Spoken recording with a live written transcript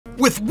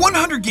With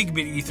 100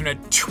 gigabit Ethernet,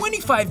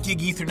 25 gig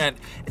Ethernet,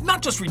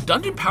 not just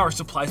redundant power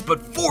supplies,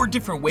 but 4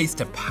 different ways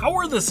to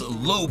power this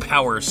low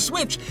power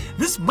switch,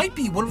 this might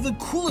be one of the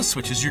coolest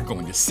switches you're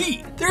going to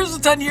see. There's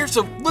a ton here,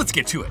 so let's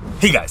get to it.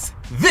 Hey guys,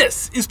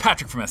 this is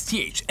Patrick from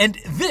STH, and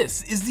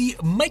this is the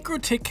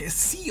MikroTik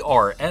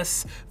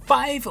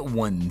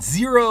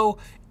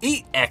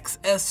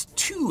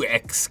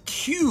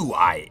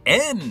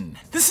CRS510-8XS-2XQ-IN.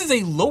 This is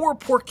a lower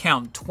port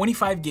count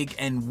 25 gig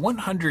and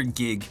 100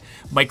 gig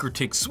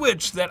MikroTik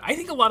switch that I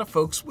think a lot of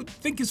folks would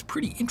think is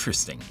pretty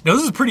interesting. Now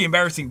this is pretty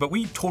embarrassing, but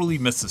we totally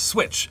missed the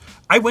switch.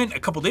 I went a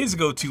couple days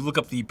ago to look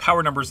up the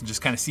power numbers and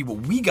just kind of see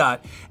what we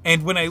got,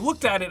 and when I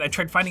looked at it, I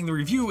tried finding the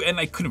review and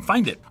I couldn't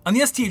find it. On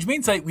the STH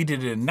main site, we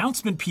did an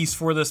announcement piece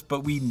for this,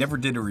 but we never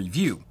did a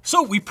review.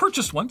 So we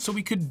purchased one so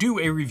we could do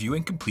a review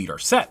and complete our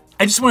set.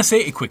 I just want to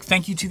say a quick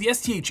thank you to the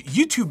STH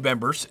YouTube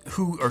members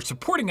who are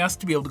supporting us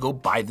to be able to go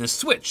buy this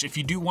switch. If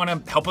you do want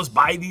to help us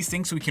buy these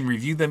things so we can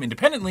review them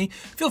independently,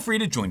 feel free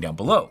to join down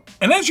below.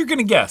 And as you're going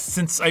to guess,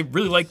 since I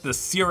really like the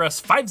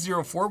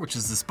CRS504, which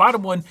is this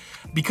bottom one,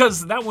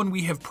 because that one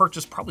we have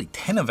purchased probably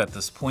 10 of at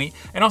this point,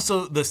 and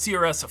also the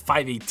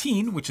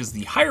CRS518, which is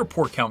the higher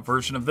port count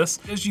version of this,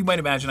 as you might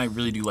imagine, I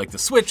really do like the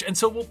switch. And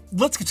so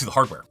let's get to the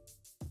hardware.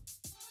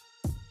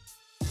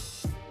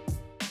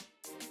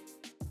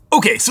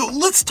 Okay, so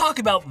let's talk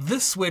about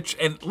this switch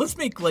and let's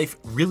make life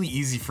really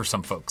easy for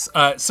some folks.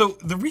 So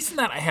the reason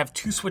that I have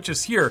two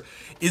switches here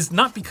is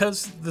not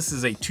because this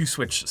is a two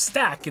switch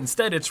stack.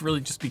 Instead, it's really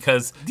just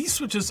because these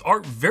switches are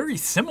very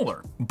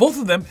similar.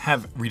 Both of them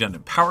have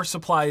redundant power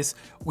supplies.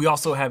 We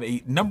also have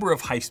a number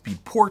of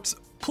high-speed ports.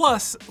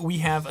 Plus, we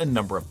have a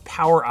number of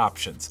power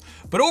options.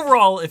 But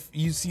overall, if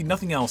you see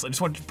nothing else, I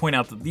just wanted to point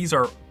out that these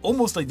are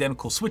almost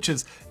identical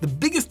switches. The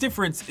biggest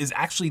difference is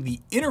actually the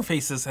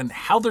interfaces and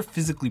how they're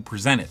physically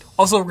presented.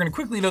 Also, we're gonna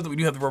quickly note that we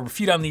do have the rubber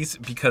feet on these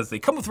because they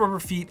come with rubber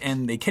feet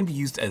and they can be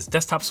used as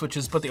desktop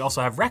switches, but they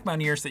also have rack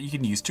mount ears that you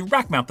can use to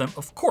rack mount them,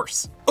 of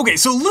course. Okay,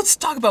 so let's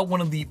talk about one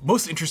of the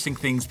most interesting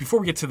things before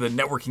we get to the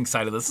networking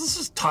side of this. Let's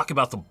just talk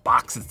about the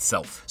box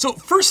itself. So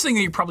first thing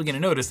that you're probably gonna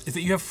notice is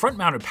that you have front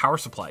mounted power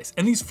supplies,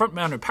 and these front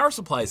mounted power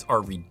supplies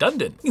are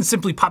redundant. You can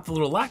simply pop the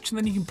little latch and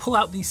then you can pull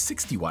out the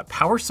 60 watt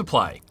power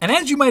supply. And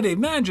as you might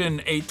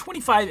imagine, a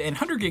 25 and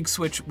 100 gig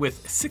switch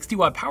with 60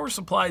 watt power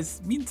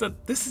supplies means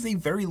that this is a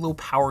very low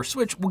power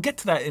switch. We'll get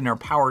to that in our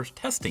power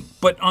testing.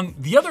 But on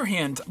the other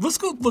hand, let's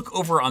go look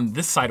over on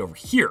this side over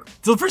here.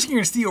 So the first thing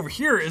you're gonna see over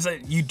here is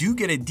that you do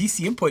get a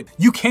DC input.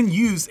 You can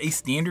use a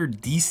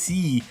standard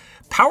DC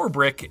power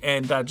brick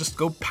and just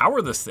go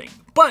power this thing.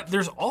 But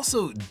there's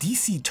also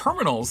DC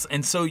terminals,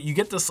 and so you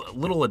get this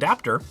little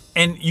adapter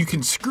and you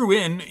can screw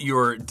in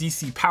your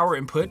DC power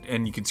input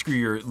and you can screw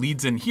your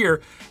leads in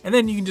here, and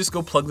then you can just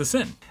go plug this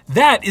in.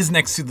 That is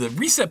next to the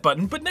reset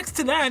button, but next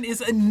to that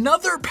is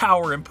another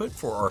power input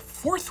for our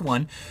fourth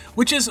one,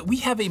 which is we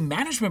have a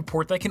management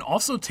port that can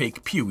also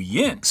take PoE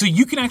in. So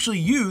you can actually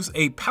use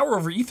a power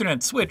over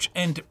Ethernet switch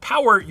and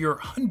power your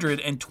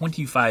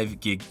 125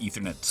 gig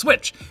Ethernet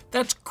switch.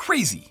 That's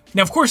crazy.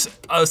 Now, of course,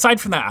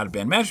 aside from that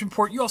out-of-band management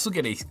port, you also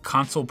get a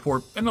console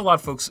port, and a lot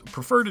of folks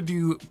prefer to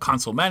do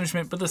console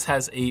management, but this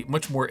has a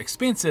much more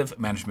expansive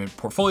management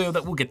portfolio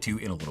that we'll get to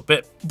in a little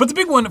bit. But the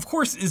big one, of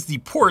course, is the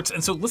ports,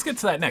 and so let's get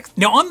to that next.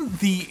 Now, on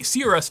the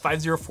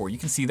CRS504, you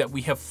can see that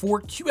we have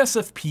 4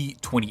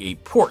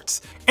 QSFP28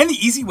 ports. And the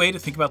easy way to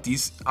think about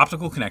these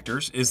optical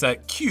connectors is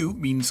that Q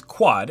means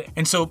quad,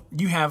 and so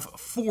you have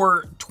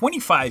 4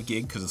 25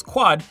 gig, because it's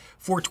quad,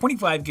 4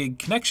 25 gig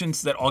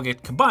connections that all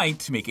get combined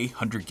to make a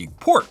 100 gig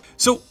port.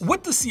 So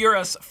what the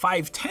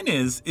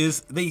CRS510 is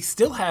they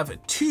still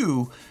have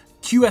 2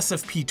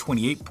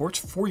 QSFP28 ports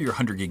for your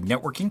 100 gig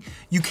networking.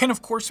 You can,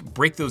 of course,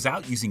 break those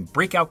out using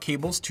breakout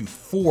cables to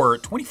 4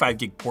 25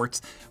 gig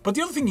ports. But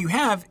the other thing you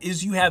have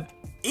is you have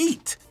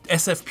 8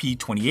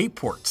 SFP28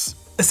 ports.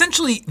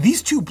 Essentially,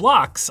 these two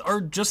blocks are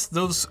just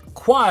those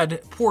quad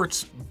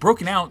ports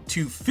broken out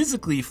to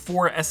physically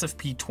 4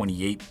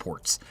 SFP28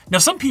 ports. Now,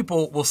 some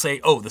people will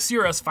say, oh, the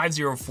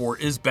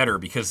CRS504 is better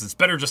because it's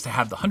better just to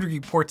have the 100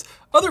 gig ports.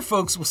 Other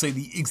folks will say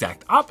the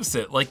exact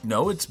opposite, like,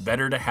 no, it's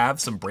better to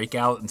have some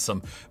breakout and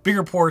some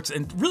bigger ports,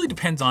 and it really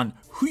depends on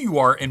who you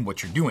are and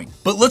what you're doing.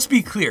 But let's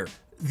be clear.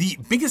 The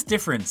biggest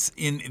difference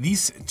in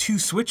these two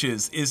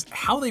switches is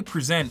how they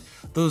present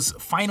those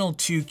final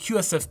 2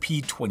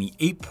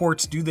 QSFP28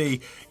 ports. Do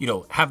they,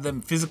 have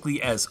them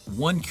physically as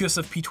 1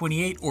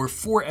 QSFP28 or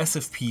 4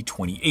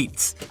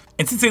 SFP28s?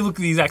 And since they look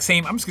the exact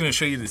same, I'm just gonna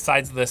show you the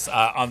sides of this.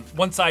 On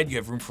one side, you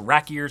have room for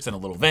rack ears and a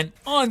little vent.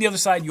 On the other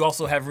side, you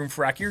also have room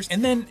for rack ears.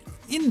 And then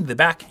in the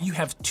back, you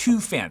have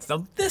 2 fans.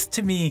 Now this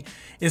to me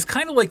is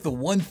kind of like the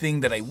one thing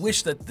that I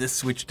wish that this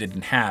switch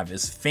didn't have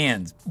is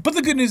fans. But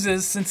the good news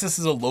is, since this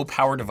is a low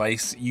power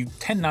device, you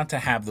tend not to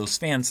have those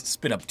fans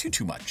spin up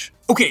too much.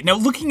 Okay, now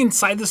looking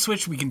inside the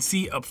switch, we can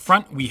see up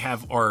front we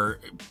have our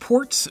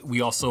ports.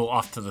 We also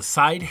off to the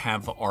side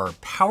have our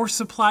power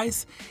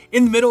supplies.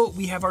 In the middle,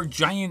 we have our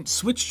giant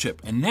switch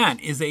chip, and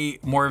that is a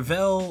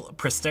Marvell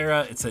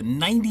Prestera. It's a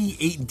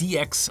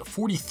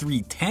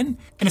 98DX4310.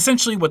 And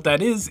essentially what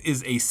that is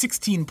a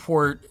 16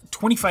 port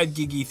 25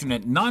 gig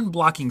Ethernet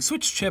non-blocking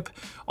switch chip,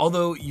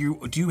 although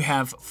you do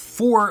have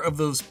 4 of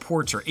those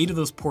ports or 8 of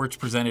those ports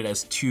presented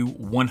as two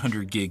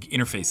 100 gig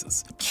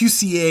interfaces.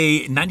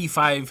 QCA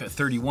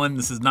 9531,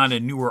 this is not a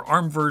newer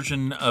ARM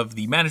version of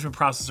the management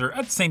processor.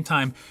 At the same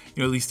time,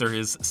 at least there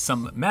is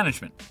some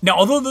management. Now,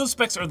 although those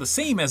specs are the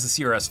same as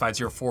the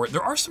CRS504,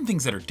 there are some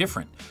things that are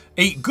different.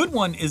 A good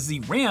one is the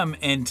RAM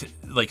and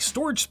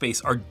storage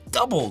space are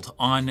doubled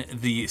on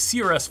the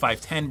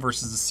CRS510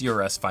 versus the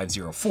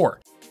CRS504.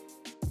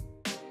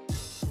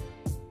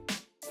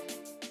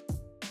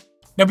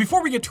 Now,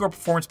 before we get to our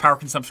performance, power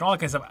consumption, all that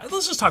kind of stuff,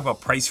 let's just talk about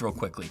price real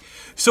quickly.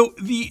 So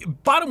the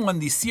bottom one,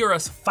 the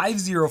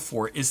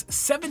CRS504, is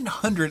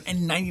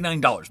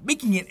 $799,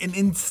 making it an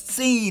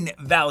insane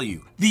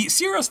value. The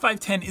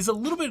CRS510 is a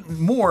little bit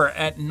more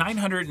at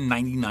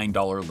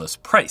 $999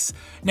 list price.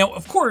 Now,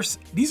 of course,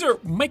 these are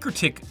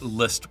MikroTik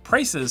list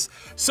prices,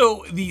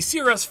 so the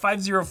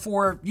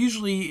CRS504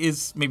 usually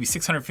is maybe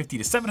 $650 to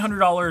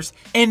 $700,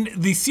 and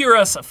the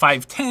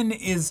CRS510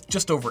 is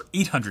just over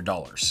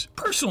 $800.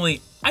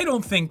 Personally, I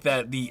don't think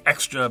that the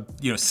extra,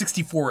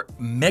 64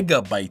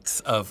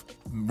 megabytes of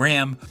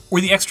RAM or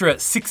the extra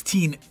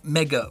 16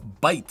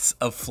 megabytes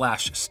of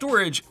flash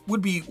storage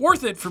would be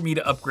worth it for me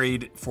to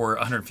upgrade for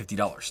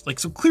 $150.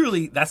 So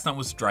clearly that's not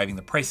what's driving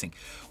the pricing.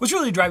 What's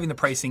really driving the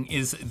pricing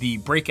is the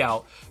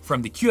breakout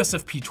from the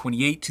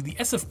QSFP28 to the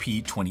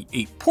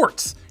SFP28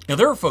 ports. Now,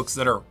 there are folks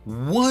that are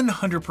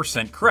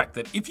 100% correct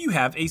that if you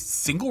have a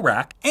single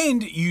rack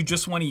and you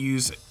just want to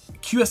use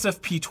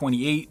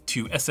QSFP28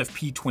 to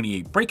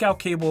SFP28 breakout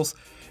cables,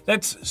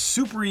 that's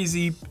super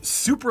easy,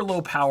 super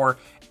low power,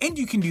 and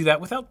you can do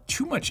that without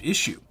too much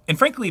issue. And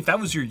frankly, if that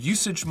was your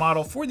usage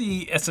model for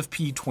the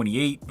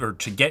SFP28 or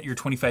to get your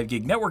 25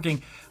 gig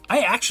networking, I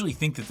actually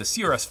think that the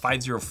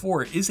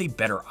CRS504 is a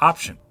better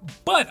option.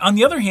 But on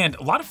the other hand,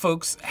 a lot of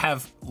folks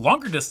have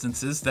longer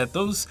distances that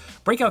those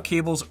breakout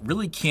cables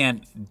really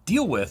can't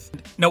deal with.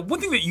 Now, one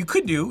thing that you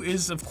could do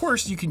is, of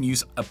course, you can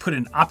put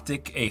an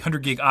optic, a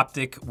 100 gig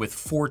optic with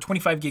 4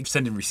 25 gig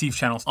send and receive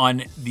channels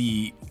on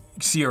the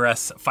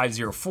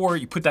CRS504,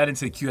 you put that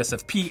into the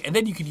QSFP, and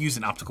then you could use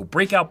an optical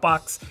breakout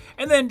box,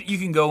 and then you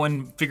can go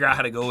and figure out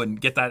how to go and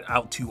get that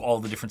out to all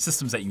the different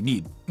systems that you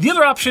need. The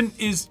other option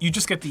is you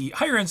just get the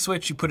higher end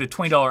switch, you put a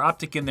 $20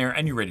 optic in there,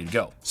 and you're ready to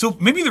go. So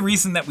maybe the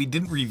reason that we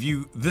didn't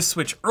review this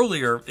switch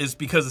earlier is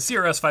because the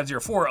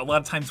CRS504, a lot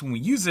of times when we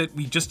use it,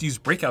 we just use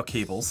breakout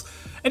cables.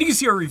 And you can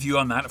see our review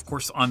on that, of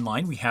course,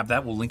 online. We have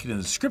that, we'll link it in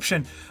the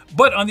description.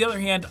 But on the other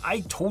hand, I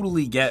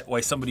totally get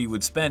why somebody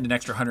would spend an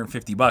extra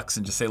 $150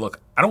 and just say,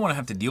 look, I don't want to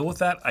have to deal with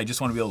that. I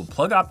just want to be able to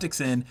plug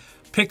optics in,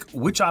 pick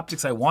which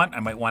optics I want. I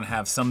might want to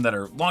have some that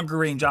are longer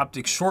range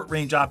optics, short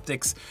range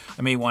optics.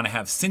 I may want to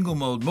have single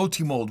mode,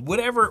 multi-mode,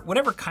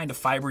 whatever kind of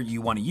fiber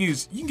you want to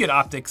use. You can get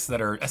optics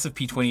that are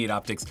SFP28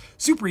 optics,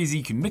 super easy.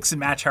 You can mix and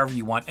match however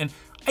you want. And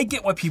I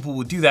get why people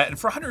would do that. And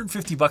for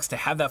 $150 to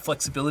have that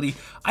flexibility,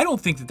 I don't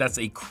think that that's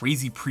a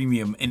crazy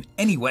premium in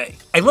any way.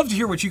 I'd love to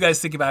hear what you guys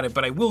think about it,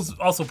 but I will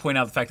also point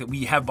out the fact that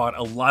we have bought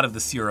a lot of the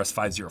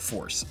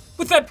CRS504s.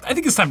 With that, I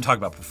think it's time to talk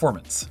about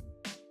performance.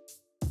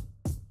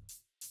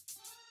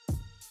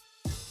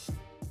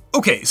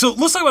 Okay, so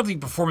let's talk about the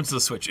performance of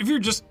the switch. If you're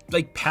just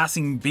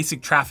passing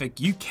basic traffic,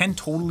 you can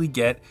totally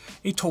get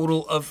a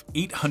total of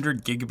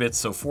 800 gigabits,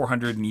 so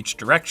 400 in each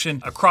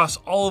direction across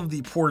all of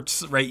the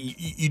ports, right?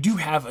 You do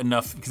have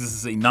enough, because this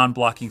is a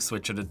non-blocking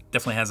switch, and it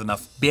definitely has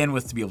enough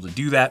bandwidth to be able to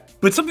do that.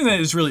 But something that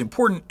is really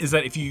important is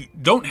that if you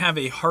don't have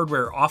a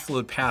hardware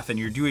offload path and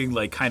you're doing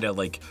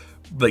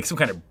some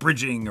kind of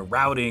bridging or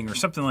routing or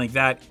something like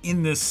that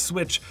in this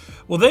switch,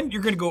 well, then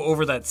you're going to go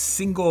over that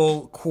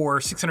single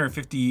core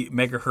 650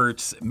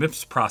 megahertz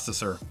MIPS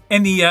processor.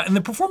 And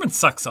the performance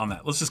sucks on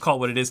that. Let's just call it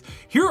what it is.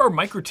 Here are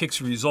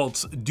MikroTik's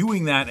results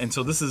doing that. And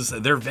so this is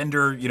their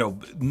vendor,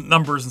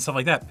 numbers and stuff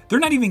like that. They're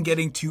not even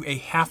getting to a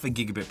half a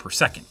gigabit per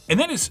second. And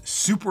that is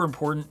super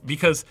important,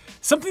 because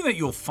something that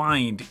you'll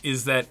find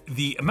is that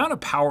the amount of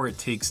power it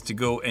takes to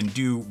go and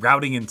do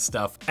routing and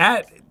stuff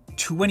at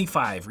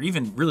 25 or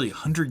even really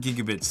 100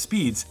 gigabit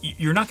speeds,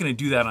 you're not going to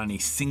do that on a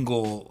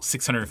single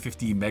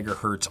 650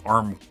 megahertz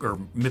ARM or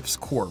MIPS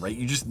core, right?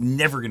 You're just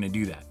never going to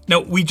do that.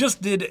 Now, we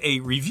just did a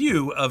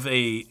review of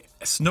a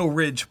Snow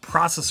Ridge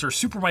processor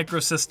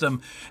supermicro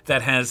system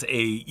that has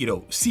a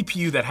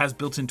CPU that has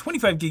built-in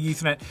 25 gig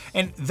Ethernet,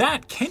 and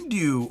that can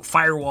do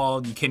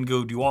firewall. You can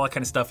go do all that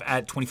kind of stuff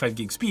at 25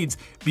 gig speeds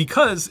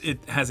because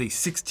it has a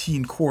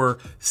 16 core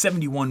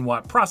 71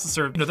 watt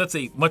processor. That's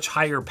a much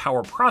higher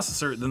power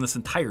processor than this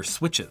entire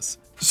switch is.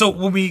 So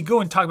when we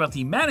go and talk about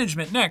the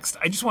management next,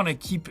 I just want to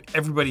keep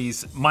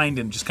everybody's mind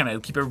and just kind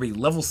of keep everybody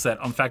level set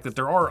on the fact that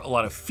there are a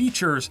lot of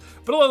features,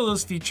 but a lot of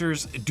those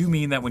features do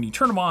mean that when you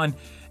turn them on,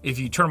 if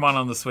you turn them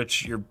on the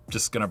switch, you're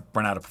just going to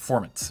run out of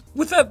performance.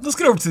 With that, let's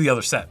get over to the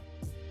other set.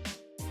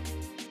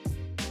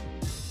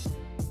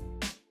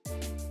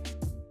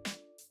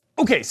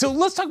 Okay, so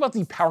let's talk about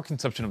the power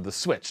consumption of the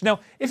switch. Now,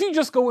 if you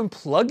just go and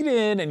plug it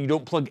in and you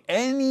don't plug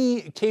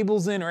any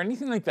cables in or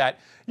anything like that,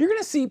 you're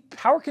gonna see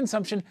power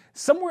consumption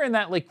somewhere in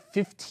that like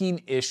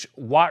 15-ish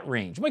watt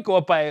range. It might go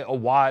up by a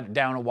watt,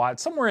 down a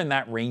watt, somewhere in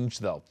that range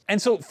though. And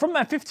so from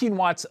that 15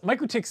 watts,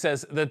 MikroTik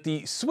says that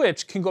the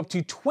switch can go up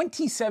to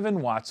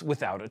 27 watts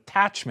without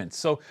attachments.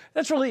 So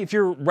that's really if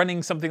you're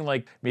running something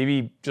like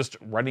maybe just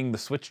running the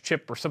switch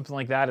chip or something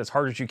like that as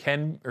hard as you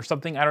can or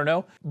something, I don't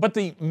know. But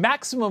the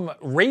maximum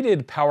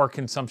rated power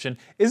consumption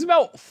is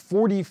about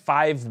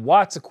 45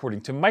 watts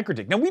according to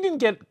MikroTik. Now we didn't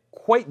get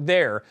quite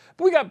there,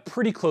 but we got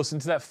pretty close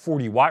into that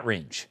 40 watt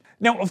range.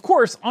 Now, of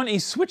course, on a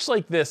switch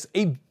like this,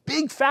 a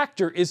big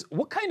factor is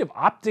what kind of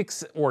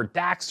optics or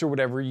DACs or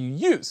whatever you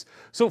use.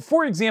 So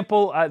for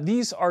example,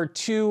 these are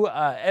two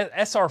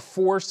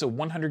SR4, so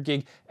 100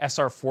 gig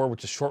SR4,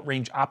 which is short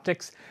range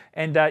optics.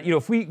 And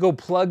if we go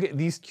plug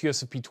these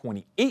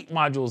QSFP28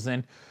 modules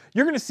in,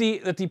 you're gonna see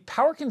that the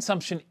power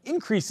consumption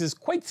increases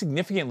quite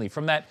significantly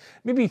from that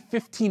maybe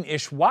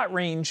 15-ish watt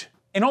range.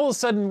 And all of a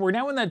sudden, we're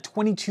now in that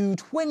 22,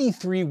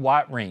 23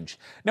 watt range.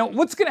 Now,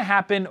 what's gonna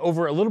happen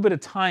over a little bit of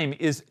time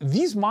is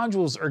these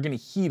modules are gonna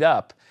heat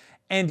up.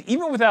 And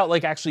even without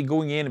like actually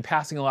going in and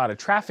passing a lot of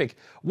traffic,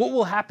 what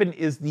will happen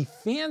is the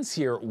fans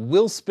here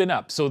will spin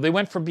up. So they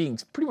went from being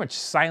pretty much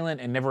silent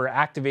and never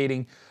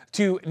activating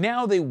to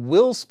now they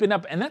will spin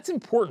up. And that's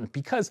important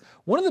because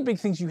one of the big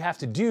things you have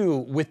to do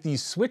with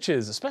these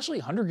switches, especially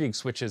 100 gig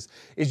switches,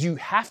 is you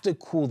have to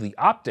cool the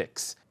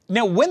optics.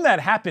 Now, when that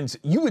happens,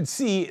 you would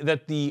see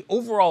that the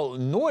overall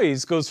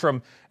noise goes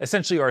from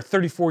essentially our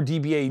 34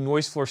 dBA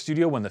noise floor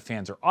studio when the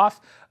fans are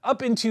off,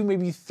 up into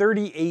maybe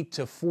 38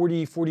 to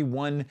 40,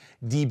 41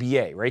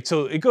 dBA, right?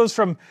 So it goes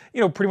from,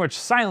 pretty much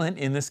silent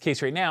in this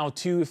case right now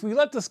to if we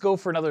let this go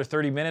for another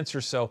 30 minutes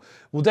or so,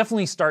 we'll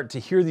definitely start to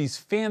hear these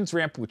fans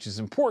ramp, which is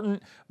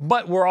important,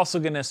 but we're also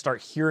gonna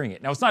start hearing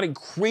it. Now, it's not a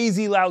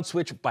crazy loud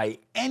switch by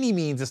any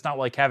means. It's not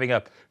like having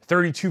a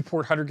 32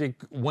 port 100 gig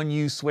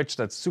 1U switch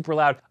that's super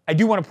loud. I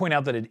do want to point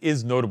out that it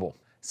is notable.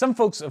 Some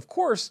folks, of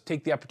course,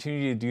 take the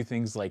opportunity to do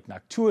things like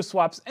Noctua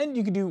swaps, and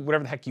you can do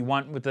whatever the heck you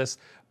want with this,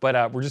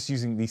 but we're just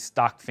using these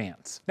stock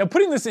fans. Now,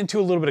 putting this into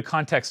a little bit of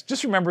context,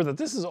 just remember that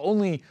this is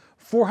only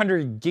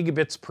 400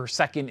 gigabits per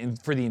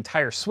second for the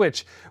entire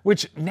switch,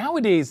 which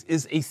nowadays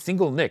is a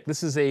single NIC.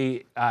 This is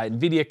a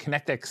NVIDIA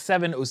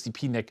ConnectX-7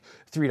 OCP NIC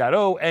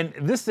 3.0, and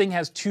this thing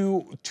has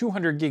two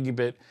 200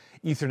 gigabit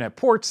Ethernet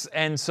ports,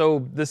 and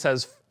so this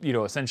has,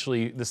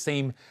 essentially the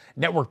same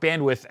network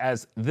bandwidth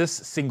as this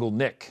single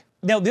NIC.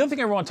 Now, the other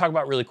thing I want to talk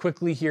about really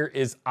quickly here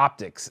is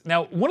optics.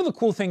 Now, one of the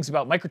cool things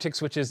about MikroTik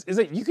switches is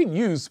that you can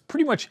use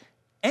pretty much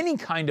any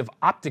kind of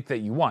optic that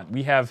you want.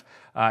 We have,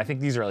 I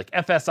think these are like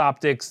FS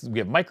optics, we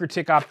have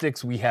MikroTik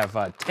optics, we have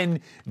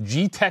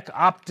 10G-Tech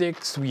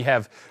optics, we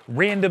have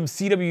random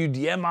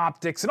CWDM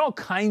optics, and all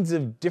kinds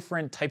of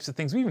different types of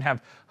things. We even have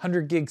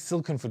 100 gig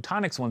silicon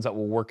photonics ones that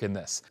will work in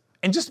this.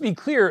 And just to be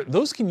clear,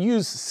 those can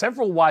use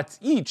several watts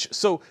each,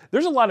 so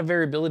there's a lot of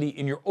variability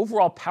in your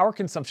overall power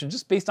consumption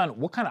just based on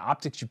what kind of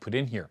optics you put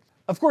in here.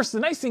 Of course, the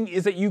nice thing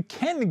is that you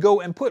can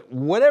go and put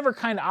whatever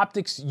kind of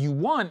optics you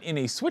want in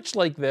a switch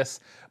like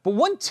this, but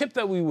one tip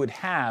that we would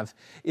have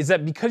is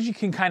that because you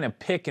can kind of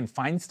pick and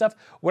find stuff,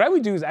 what I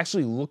would do is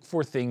actually look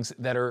for things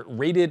that are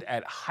rated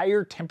at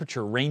higher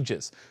temperature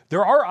ranges.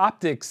 There are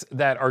optics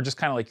that are just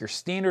kind of like your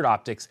standard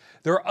optics.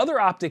 There are other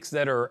optics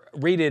that are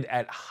rated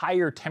at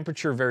higher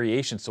temperature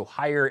variations, so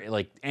higher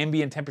like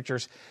ambient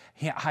temperatures,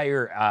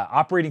 higher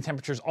operating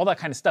temperatures, all that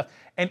kind of stuff.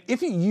 And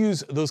if you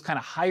use those kind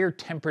of higher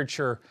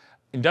temperature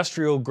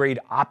industrial grade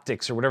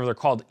optics or whatever they're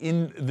called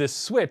in this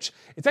switch,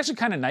 it's actually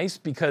kind of nice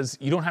because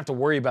you don't have to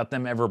worry about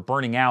them ever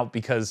burning out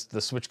because the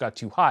switch got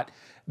too hot.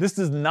 This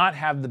does not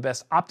have the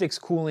best optics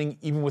cooling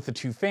even with the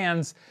two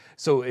fans,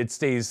 so it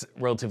stays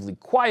relatively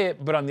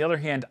quiet. But on the other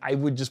hand, I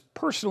would just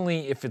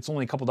personally, if it's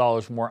only a couple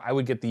dollars more, I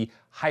would get the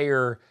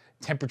higher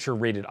temperature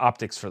rated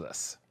optics for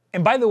this.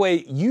 And by the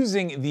way,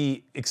 using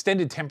the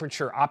extended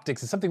temperature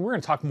optics is something we're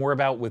gonna talk more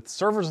about with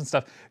servers and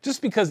stuff,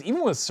 just because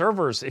even with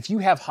servers, if you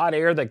have hot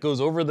air that goes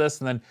over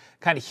this and then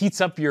kind of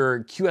heats up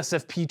your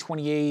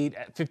QSFP28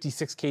 at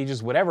 56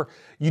 kgs, whatever,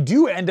 you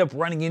do end up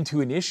running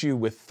into an issue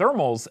with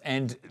thermals,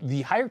 and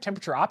the higher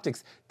temperature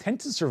optics tend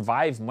to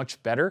survive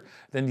much better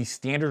than the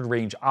standard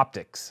range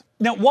optics.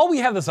 Now, while we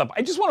have this up,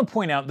 I just want to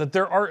point out that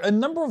there are a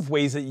number of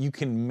ways that you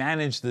can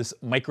manage this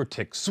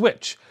MikroTik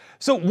switch.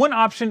 So one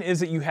option is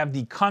that you have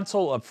the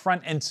console up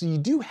front, and so you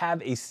do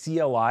have a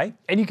CLI,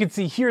 and you can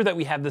see here that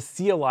we have the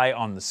CLI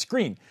on the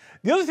screen.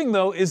 The other thing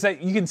though is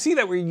that you can see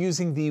that we're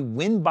using the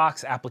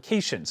Winbox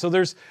application. So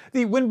there's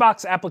the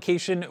Winbox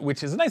application,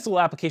 which is a nice little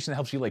application that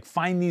helps you like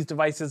find these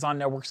devices on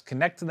networks,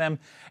 connect to them,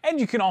 and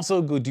you can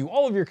also go do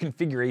all of your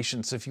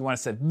configurations. So if you want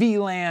to set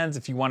VLANs,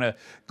 if you want to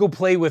go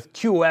play with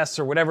QoS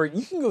or whatever,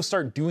 you can go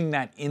start doing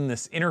that in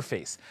this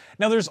interface.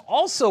 Now there's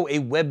also a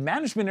web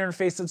management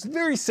interface that's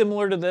very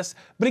similar to this,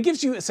 but it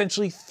gives you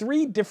essentially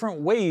 3 different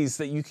ways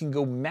that you can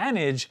go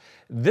manage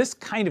this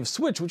kind of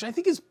switch, which I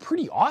think is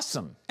pretty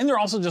awesome. And they're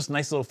also just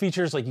nice little features.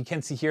 features. Like you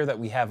can see here that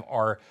we have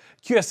our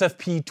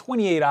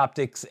QSFP28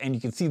 optics, and you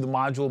can see the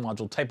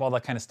module type, all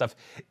that kind of stuff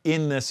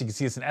in this. You can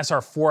see it's an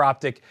SR4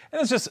 optic, and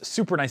it's just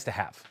super nice to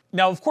have.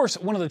 Now, of course,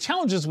 one of the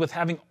challenges with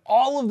having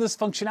all of this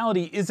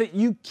functionality is that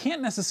you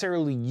can't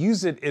necessarily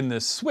use it in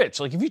this switch.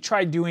 Like if you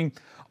tried doing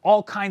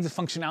all kinds of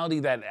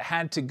functionality that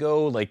had to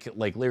go, like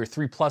layer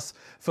 3 plus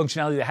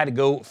functionality that had to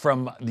go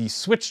from the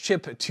switch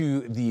chip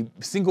to the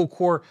single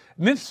core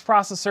MIPS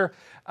processor,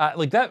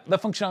 like that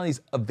functionality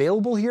is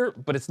available here,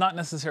 but it's not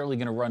necessarily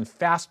gonna run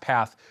fast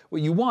path.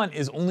 What you want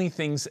is only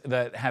things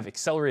that have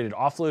accelerated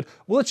offload.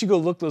 We'll let you go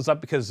look those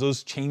up because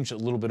those change a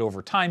little bit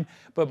over time,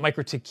 but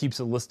MikroTik keeps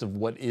a list of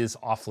what is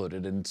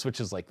offloaded in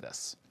switches like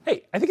this.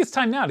 Hey, I think it's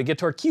time now to get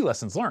to our key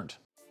lessons learned.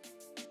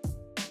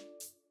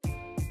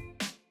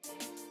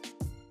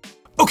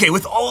 Okay,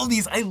 with all of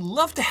these, I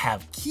love to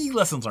have key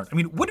lessons learned. I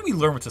mean, what did we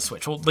learn with the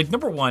switch? Well, like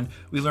number one,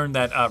 we learned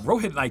that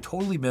Rohit and I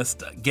totally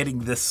missed getting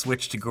this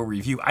switch to go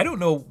review. I don't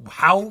know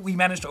how we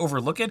managed to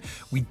overlook it.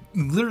 We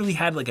literally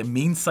had like a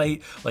main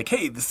site, like,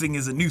 hey, this thing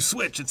is a new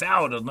switch, it's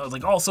out, and I was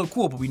like, oh, so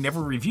cool, but we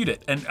never reviewed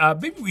it. And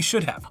maybe we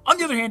should have. On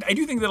the other hand, I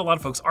do think that a lot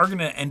of folks are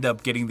gonna end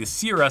up getting the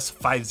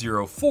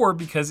CRS504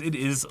 because it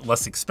is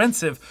less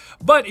expensive.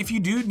 But if you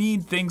do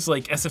need things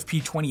like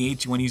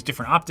SFP28, you wanna use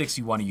different optics,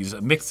 you wanna use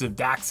a mix of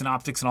DACs and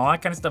optics and all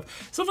that kind of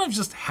stuff, sometimes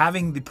just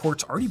having the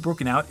ports already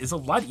broken out is a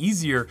lot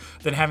easier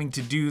than having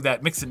to do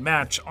that mix and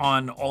match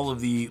on all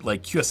of the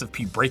like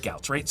QSFP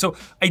breakouts, right? So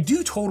I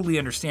do totally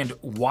understand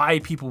why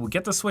people would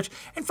get the switch.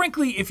 And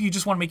frankly, if you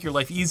just want to make your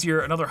life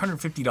easier, another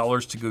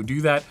 $150 to go do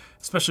that,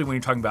 especially when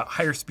you're talking about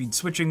higher speed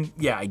switching,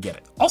 yeah, I get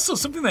it. Also,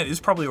 something that is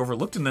probably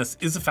overlooked in this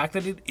is the fact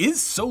that it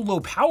is so low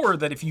power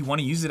that if you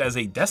want to use it as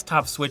a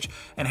desktop switch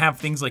and have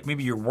things like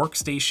maybe your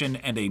workstation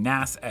and a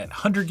NAS at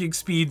 100 gig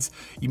speeds,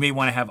 you may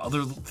want to have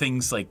other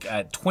things like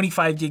at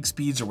 25 gig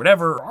speeds or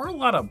whatever. There are a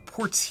lot of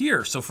ports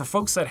here. So for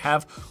folks that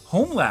have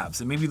home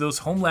labs, and maybe those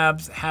home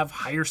labs have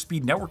higher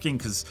speed networking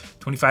because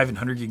 25 and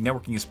 100 gig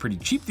networking is pretty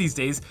cheap these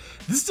days,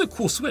 this is a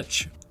cool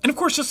switch. And of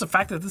course, just the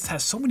fact that this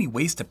has so many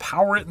ways to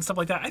power it and stuff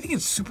like that, I think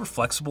it's super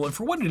flexible. And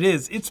for what it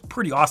is, it's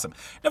pretty awesome.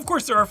 And of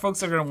course, there are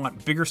folks that are gonna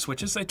want bigger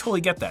switches. I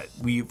totally get that.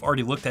 We've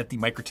already looked at the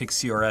MikroTik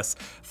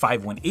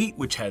CRS510,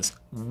 which has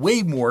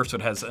way more. So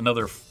it has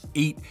another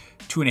 8,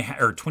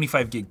 2.5 or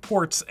 25 gig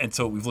ports. And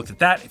so we've looked at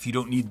that. If you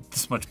don't need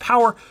this much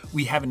power,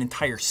 we have an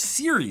entire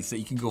series that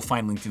you can go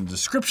find linked in the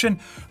description,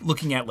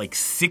 looking at like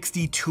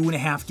 60,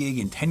 2.5 gig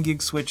and 10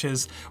 gig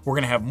switches. We're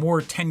gonna have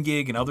more 10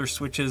 gig and other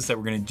switches that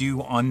we're gonna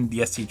do on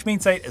the STH main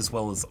site, as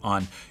well as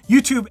on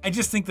YouTube. I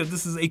just think that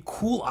this is a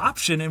cool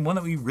option and one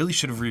that we really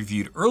should have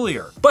reviewed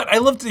earlier. But I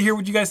love to hear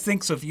what you guys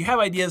think, so if you have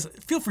ideas,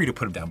 feel free to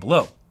put them down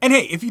below. And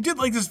hey, if you did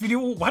like this video,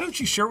 why don't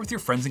you share it with your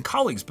friends and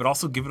colleagues, but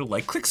also give it a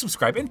like, click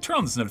subscribe, and turn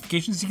on those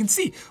notifications so you can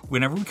see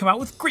whenever we come out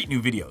with great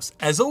new videos.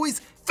 As always,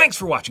 thanks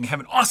for watching and have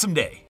an awesome day.